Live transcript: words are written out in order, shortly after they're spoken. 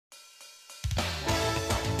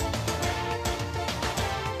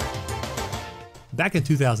Back in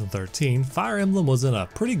 2013, Fire Emblem was in a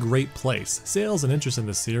pretty great place. Sales and interest in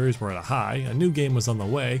the series were at a high, a new game was on the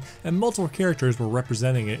way, and multiple characters were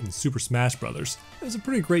representing it in Super Smash Bros. It was a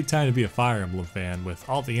pretty great time to be a Fire Emblem fan, with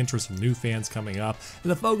all the interest from new fans coming up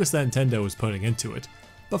and the focus that Nintendo was putting into it.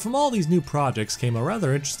 But from all these new projects came a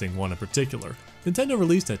rather interesting one in particular. Nintendo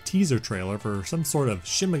released a teaser trailer for some sort of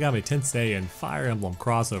Shin Megami Tensei and Fire Emblem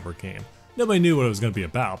crossover game. Nobody knew what it was going to be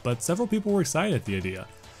about, but several people were excited at the idea.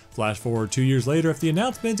 Flash forward 2 years later after the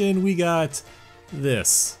announcement and we got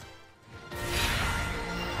this.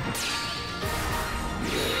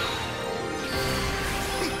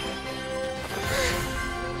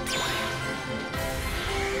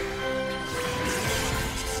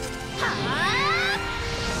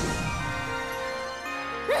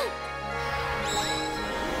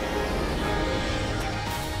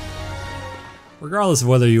 Regardless of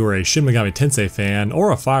whether you were a Shin Megami Tensei fan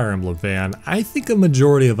or a Fire Emblem fan, I think a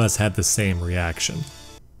majority of us had the same reaction.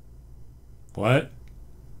 What?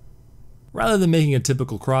 Rather than making a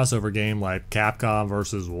typical crossover game like Capcom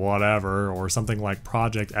versus whatever, or something like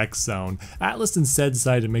Project X Zone, Atlus instead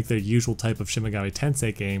decided to make their usual type of Shin Megami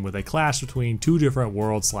Tensei game with a clash between two different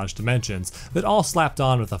worlds/dimensions, but all slapped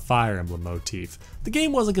on with a Fire Emblem motif. The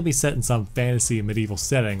game wasn't going to be set in some fantasy medieval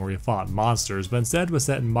setting where you fought monsters, but instead was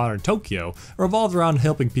set in modern Tokyo, and revolved around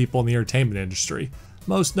helping people in the entertainment industry,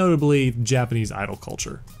 most notably Japanese idol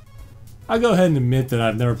culture. I'll go ahead and admit that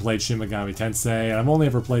I've never played Shin Megami Tensei, and I've only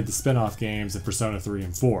ever played the spin-off games of Persona 3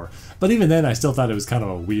 and 4, but even then I still thought it was kind of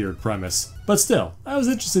a weird premise. But still, I was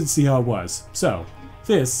interested to see how it was. So,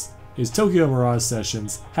 this is Tokyo Mirage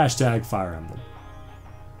Sessions, hashtag Fire Emblem.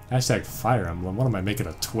 Hashtag Fire Emblem? What am I making,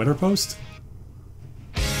 a Twitter post?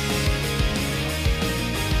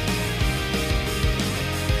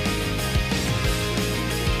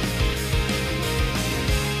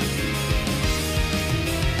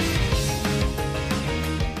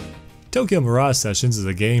 Tokyo Mirage Sessions is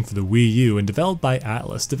a game for the Wii U and developed by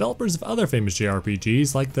Atlus, developers of other famous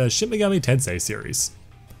JRPGs like the Shin Megami Tensei series.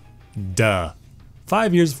 Duh.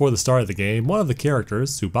 5 years before the start of the game, one of the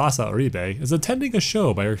characters, Tsubasa Uribe, is attending a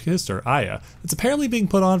show by her sister, Aya. It's apparently being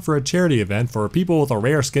put on for a charity event for people with a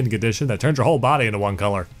rare skin condition that turns your whole body into one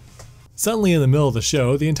color. Suddenly in the middle of the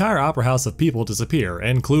show, the entire opera house of people disappear,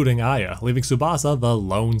 including Aya, leaving Tsubasa the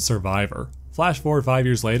lone survivor. Flash forward 5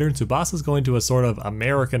 years later, and Tsubasa's going to a sort of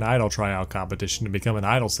American Idol tryout competition to become an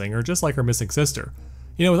idol singer just like her missing sister.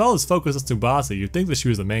 You know, with all this focus on Tsubasa, you'd think that she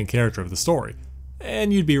was the main character of the story.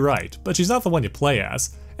 And you'd be right, but she's not the one you play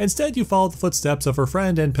as. Instead, you follow the footsteps of her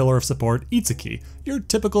friend and pillar of support, Itsuki, your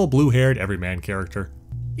typical blue-haired everyman character.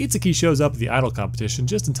 Itsuki shows up at the idol competition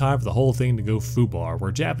just in time for the whole thing to go foobar,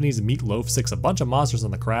 where Japanese Meatloaf sicks a bunch of monsters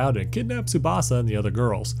on the crowd and kidnaps Tsubasa and the other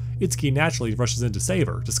girls. Itsuki naturally rushes in to save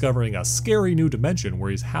her, discovering a scary new dimension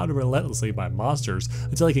where he's hounded relentlessly by monsters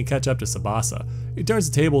until he can catch up to Tsubasa. He turns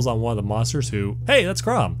the tables on one of the monsters who, hey, that's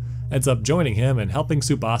Crom, ends up joining him and helping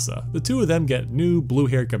Tsubasa. The two of them get new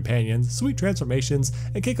blue-haired companions, sweet transformations,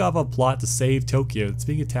 and kick off a plot to save Tokyo that's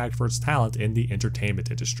being attacked for its talent in the entertainment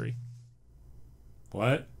industry.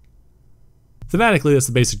 What? Thematically, that's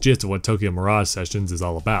the basic gist of what Tokyo Mirage Sessions is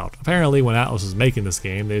all about. Apparently, when Atlus was making this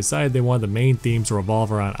game, they decided they wanted the main themes to revolve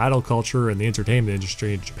around idol culture and the entertainment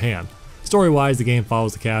industry in Japan. Story-wise, the game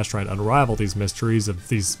follows the cast trying to unravel these mysteries of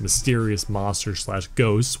these mysterious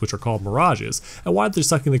monsters/ghosts, which are called mirages, and why they're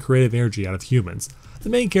sucking the creative energy out of humans. The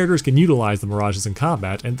main characters can utilize the mirages in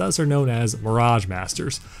combat, and thus are known as Mirage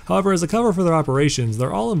Masters. However, as a cover for their operations,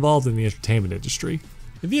 they're all involved in the entertainment industry.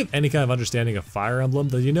 If you have any kind of understanding of Fire Emblem,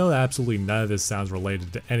 then you know that absolutely none of this sounds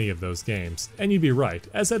related to any of those games. And you'd be right.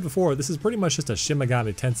 As said before, this is pretty much just a Shin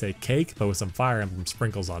Megami Tensei cake, but with some Fire Emblem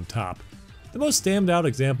sprinkles on top. The most standout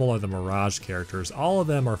example are the Mirage characters. All of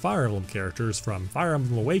them are Fire Emblem characters from Fire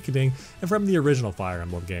Emblem Awakening and from the original Fire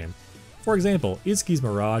Emblem game. For example, Itsuki's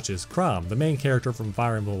Mirage is Crom, the main character from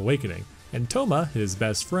Fire Emblem Awakening, and Toma, his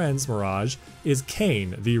best friend's Mirage, is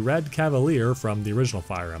Kain, the Red Cavalier from the original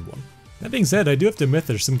Fire Emblem. That being said, I do have to admit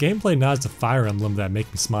there's some gameplay nods to Fire Emblem that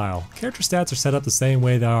make me smile. Character stats are set up the same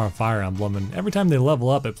way they are on Fire Emblem, and every time they level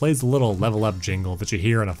up, it plays the little level up jingle that you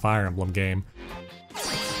hear in a Fire Emblem game.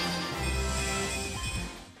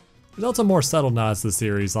 There's also more subtle nods to the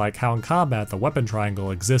series, like how in combat the weapon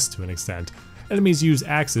triangle exists to an extent. Enemies use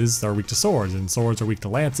axes that are weak to swords, and swords are weak to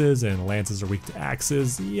lances, and lances are weak to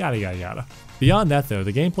axes, yada yada yada. Beyond that though,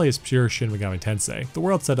 the gameplay is pure Shin Megami Tensei. The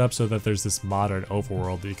world's set up so that there's this modern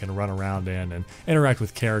overworld that you can run around in and interact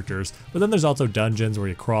with characters, but then there's also dungeons where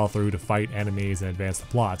you crawl through to fight enemies and advance the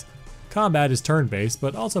plot. Combat is turn-based,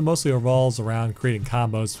 but also mostly revolves around creating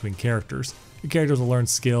combos between characters. Your characters will learn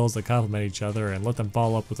skills that complement each other and let them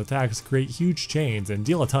follow up with attacks to create huge chains and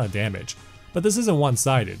deal a ton of damage. But this isn't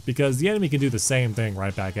one-sided, because the enemy can do the same thing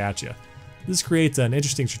right back at you. This creates an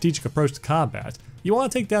interesting strategic approach to combat. You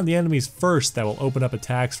want to take down the enemies first that will open up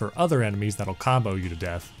attacks for other enemies that'll combo you to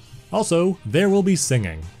death. Also, there will be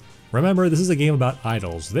singing. Remember, this is a game about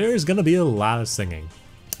idols. There's gonna be a lot of singing,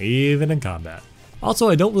 even in combat. Also,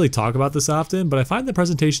 I don't really talk about this often, but I find the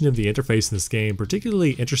presentation of the interface in this game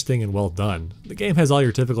particularly interesting and well done. The game has all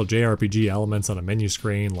your typical JRPG elements on a menu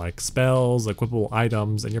screen, like spells, equipable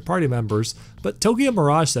items, and your party members, but Tokyo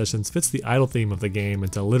Mirage Sessions fits the idol theme of the game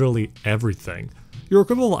into literally everything. Your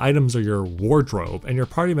equipable items are your wardrobe, and your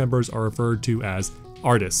party members are referred to as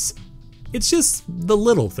artists. It's just the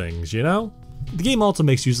little things, you know? The game also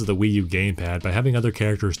makes use of the Wii U gamepad by having other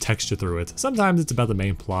characters text you through it. Sometimes it's about the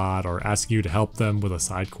main plot or asking you to help them with a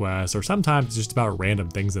side quest, or sometimes it's just about random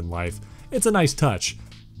things in life. It's a nice touch,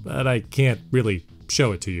 but I can't really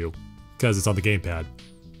show it to you because it's on the gamepad.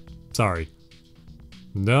 Sorry.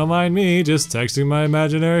 Don't mind me, just texting my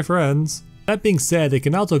imaginary friends. That being said, it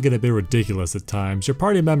can also get a bit ridiculous at times. Your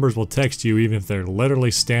party members will text you even if they're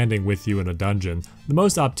literally standing with you in a dungeon. The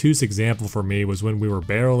most obtuse example for me was when we were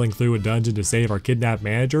barreling through a dungeon to save our kidnapped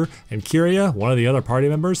manager, and Kiria, one of the other party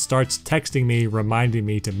members, starts texting me reminding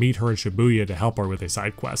me to meet her in Shibuya to help her with a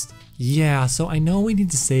side quest. Yeah, so I know we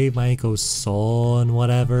need to save Maiko's soul and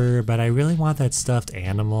whatever, but I really want that stuffed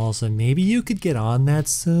animal, so maybe you could get on that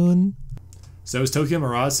soon? So is Tokyo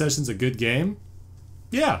Mirage Sessions a good game?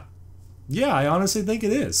 Yeah. Yeah, I honestly think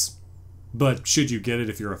it is. But should you get it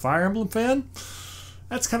if you're a Fire Emblem fan?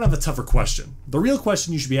 That's kind of a tougher question. The real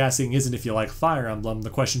question you should be asking isn't if you like Fire Emblem, the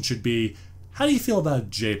question should be, how do you feel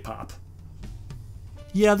about J-pop?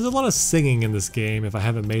 Yeah, there's a lot of singing in this game if I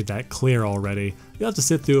haven't made that clear already. You'll have to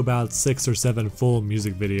sit through about 6 or 7 full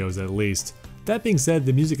music videos at least. That being said,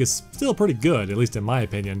 the music is still pretty good, at least in my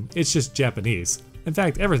opinion. It's just Japanese. In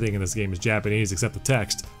fact, everything in this game is Japanese except the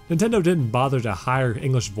text. Nintendo didn't bother to hire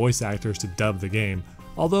English voice actors to dub the game,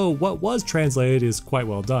 although what was translated is quite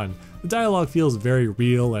well done. The dialogue feels very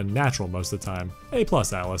real and natural most of the time. A+,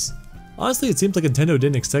 Alice. Honestly, it seems like Nintendo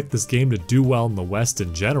didn't expect this game to do well in the West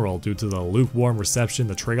in general due to the lukewarm reception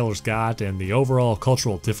the trailers got and the overall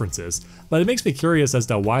cultural differences, but it makes me curious as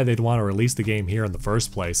to why they'd want to release the game here in the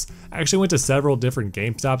first place. I actually went to several different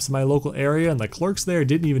GameStops in my local area and the clerks there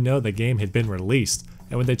didn't even know the game had been released,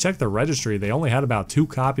 and when they checked the registry they only had about 2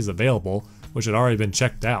 copies available, which had already been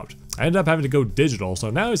checked out. I ended up having to go digital,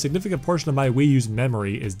 so now a significant portion of my Wii U's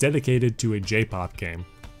memory is dedicated to a J-pop game.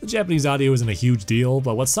 The Japanese audio isn't a huge deal,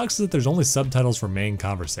 but what sucks is that there's only subtitles for main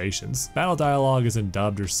conversations. Battle dialogue isn't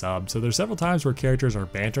dubbed or subbed, so there's several times where characters are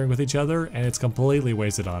bantering with each other, and it's completely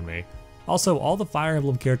wasted on me. Also, all the Fire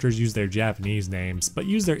Emblem characters use their Japanese names, but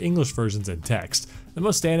use their English versions in text. The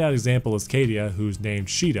most standout example is Kadia, who's named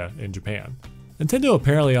Shida in Japan. Nintendo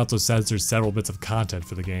apparently also censors several bits of content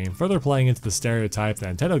for the game, further playing into the stereotype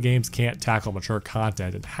that Nintendo games can't tackle mature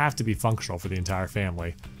content and have to be functional for the entire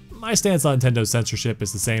family. My stance on Nintendo's censorship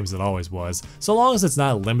is the same as it always was. So long as it's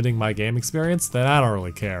not limiting my game experience, then I don't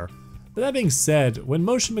really care. But that being said, when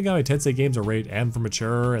most Shin Megami Tensei games are rated M for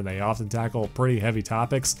mature and they often tackle pretty heavy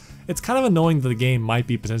topics, it's kind of annoying that the game might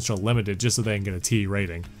be potentially limited just so they can get a T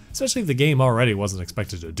rating, especially if the game already wasn't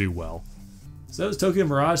expected to do well. So is Tokyo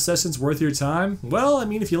Mirage Sessions worth your time? Well, I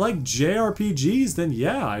mean, if you like JRPGs, then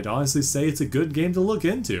yeah, I'd honestly say it's a good game to look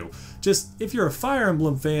into. Just, if you're a Fire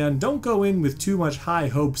Emblem fan, don't go in with too much high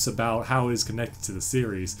hopes about how it is connected to the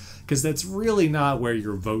series, because that's really not where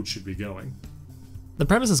your vote should be going. The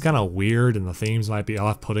premise is kind of weird and the themes might be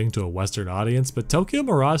off-putting to a Western audience, but Tokyo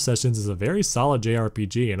Mirage Sessions is a very solid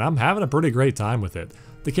JRPG and I'm having a pretty great time with it.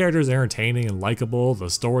 The characters are entertaining and likable, the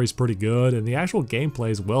story's pretty good, and the actual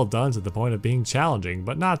gameplay is well done to the point of being challenging,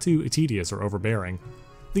 but not too tedious or overbearing.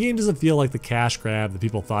 The game doesn't feel like the cash grab that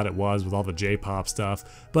people thought it was with all the J-pop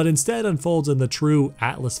stuff, but instead unfolds in the true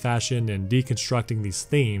Atlas fashion and deconstructing these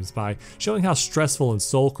themes by showing how stressful and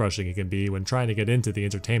soul-crushing it can be when trying to get into the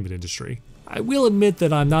entertainment industry. I will admit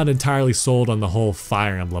that I'm not entirely sold on the whole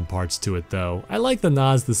Fire Emblem parts to it though. I like the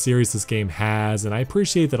nods the series this game has, and I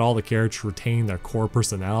appreciate that all the characters retain their core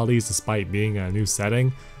personalities despite being in a new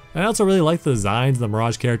setting. And I also really like the designs of the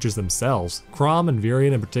Mirage characters themselves. Chrom and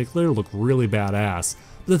Virion in particular look really badass.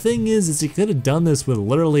 But the thing is you could have done this with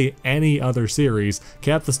literally any other series,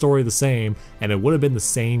 kept the story the same, and it would have been the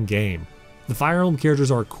same game. The Fire Emblem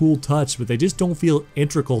characters are a cool touch, but they just don't feel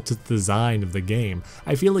integral to the design of the game.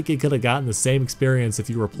 I feel like it could have gotten the same experience if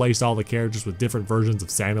you replaced all the characters with different versions of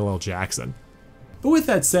Samuel L. Jackson. But with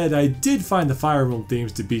that said, I did find the Fire Emblem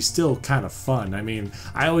themes to be still kind of fun. I mean,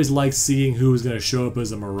 I always liked seeing who was going to show up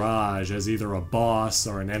as a Mirage, as either a boss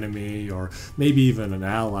or an enemy or maybe even an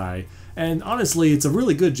ally. And honestly, it's a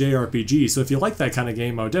really good JRPG, so if you like that kind of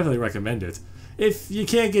game, I would definitely recommend it. If you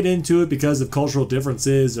can't get into it because of cultural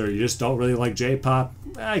differences or you just don't really like J-pop,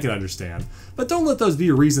 I can understand. But don't let those be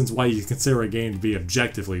your reasons why you consider a game to be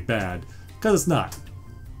objectively bad, because it's not.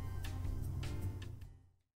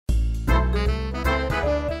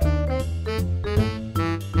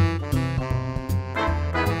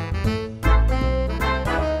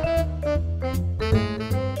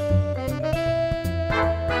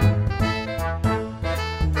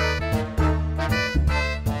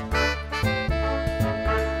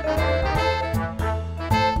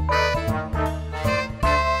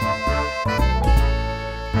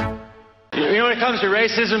 When it comes to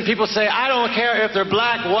racism, people say, I don't care if they're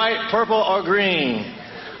black, white, purple, or green.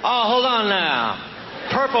 Oh, hold on now.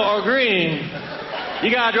 Purple or green,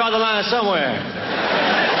 you gotta draw the line somewhere.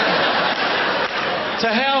 To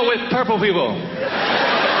hell with purple people.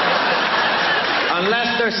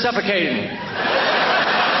 Unless they're suffocating.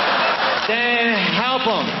 Then help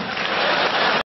them.